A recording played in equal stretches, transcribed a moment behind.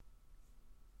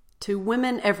To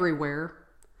women everywhere,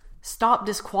 stop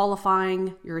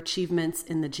disqualifying your achievements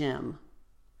in the gym.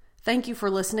 Thank you for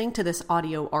listening to this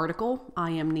audio article. I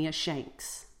am Nia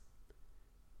Shanks.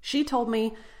 She told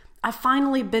me, I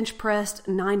finally bench pressed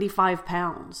 95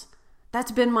 pounds.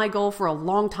 That's been my goal for a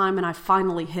long time and I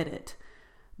finally hit it.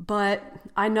 But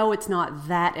I know it's not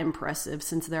that impressive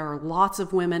since there are lots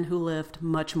of women who lift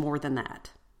much more than that.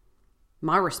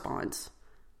 My response,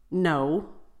 no.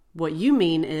 What you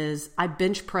mean is I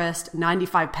bench pressed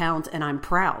 95 pounds and I'm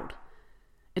proud.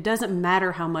 It doesn't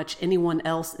matter how much anyone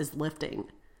else is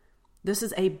lifting. This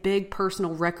is a big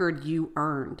personal record you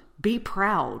earned. Be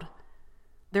proud.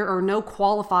 There are no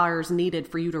qualifiers needed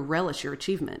for you to relish your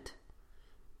achievement.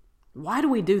 Why do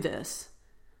we do this?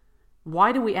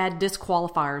 Why do we add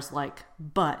disqualifiers like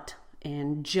but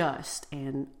and just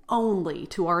and only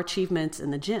to our achievements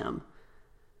in the gym?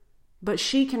 But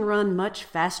she can run much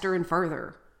faster and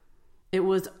further. It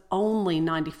was only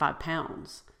 95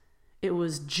 pounds. It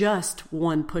was just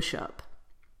one push-up.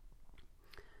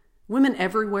 Women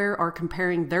everywhere are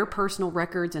comparing their personal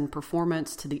records and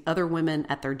performance to the other women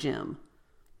at their gym.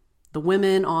 The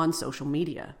women on social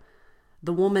media.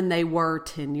 The woman they were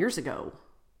 10 years ago.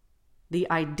 The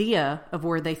idea of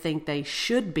where they think they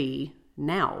should be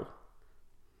now.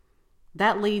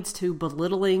 That leads to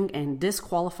belittling and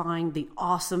disqualifying the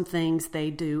awesome things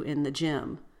they do in the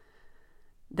gym.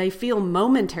 They feel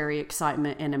momentary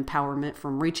excitement and empowerment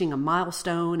from reaching a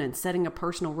milestone and setting a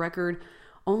personal record,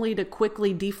 only to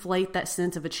quickly deflate that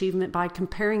sense of achievement by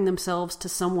comparing themselves to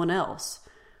someone else,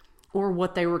 or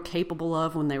what they were capable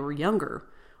of when they were younger,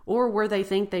 or where they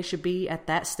think they should be at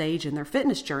that stage in their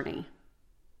fitness journey.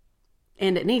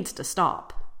 And it needs to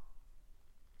stop.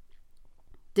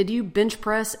 Did you bench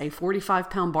press a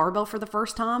 45-pound barbell for the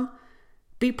first time?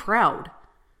 Be proud.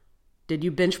 Did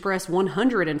you bench press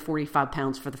 145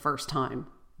 pounds for the first time?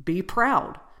 Be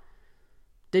proud.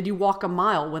 Did you walk a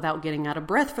mile without getting out of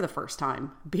breath for the first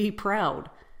time? Be proud.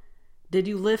 Did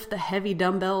you lift the heavy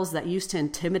dumbbells that used to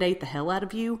intimidate the hell out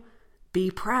of you? Be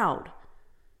proud.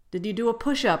 Did you do a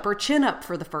push-up or chin-up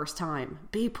for the first time?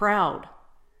 Be proud.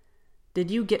 Did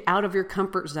you get out of your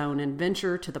comfort zone and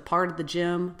venture to the part of the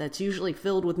gym that's usually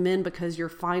filled with men because you're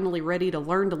finally ready to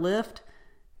learn to lift?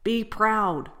 Be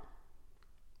proud.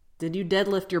 Did you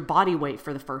deadlift your body weight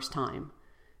for the first time?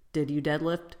 Did you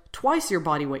deadlift twice your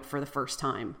body weight for the first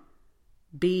time?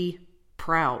 Be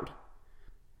proud.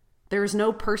 There is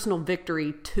no personal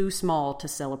victory too small to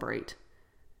celebrate.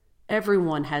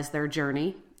 Everyone has their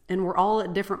journey, and we're all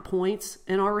at different points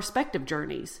in our respective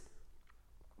journeys.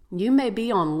 You may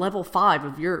be on level 5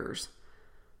 of yours.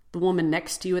 The woman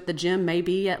next to you at the gym may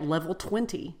be at level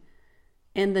 20,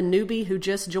 and the newbie who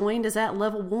just joined is at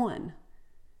level 1.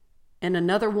 And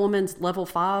another woman's level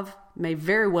 5 may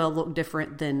very well look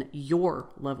different than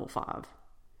your level 5.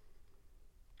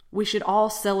 We should all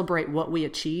celebrate what we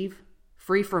achieve,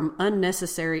 free from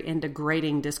unnecessary and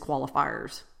degrading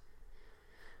disqualifiers.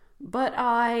 But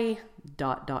I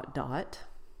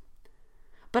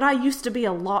used to be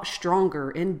a lot stronger,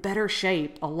 in better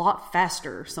shape, a lot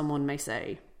faster, someone may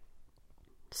say.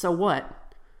 So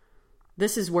what?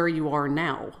 This is where you are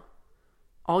now.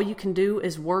 All you can do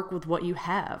is work with what you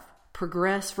have.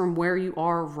 Progress from where you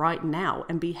are right now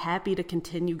and be happy to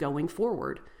continue going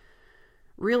forward.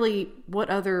 Really, what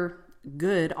other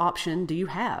good option do you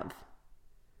have?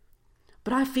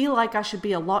 But I feel like I should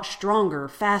be a lot stronger,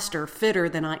 faster, fitter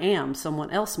than I am,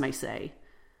 someone else may say.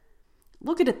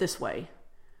 Look at it this way.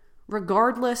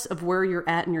 Regardless of where you're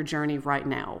at in your journey right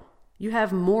now, you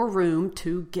have more room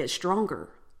to get stronger,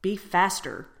 be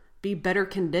faster, be better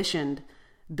conditioned,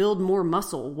 build more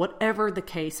muscle, whatever the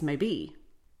case may be.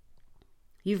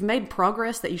 You've made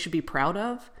progress that you should be proud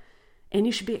of, and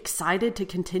you should be excited to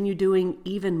continue doing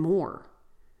even more.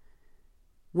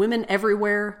 Women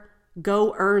everywhere,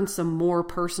 go earn some more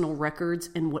personal records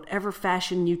in whatever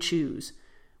fashion you choose,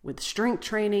 with strength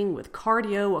training, with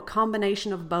cardio, a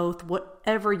combination of both,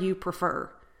 whatever you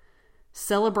prefer.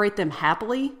 Celebrate them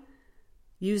happily.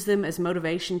 Use them as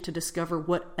motivation to discover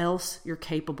what else you're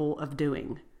capable of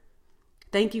doing.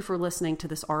 Thank you for listening to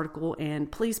this article,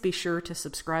 and please be sure to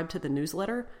subscribe to the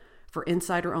newsletter for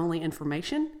insider-only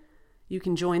information. You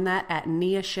can join that at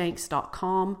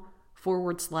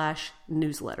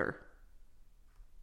niashanks.com/newsletter.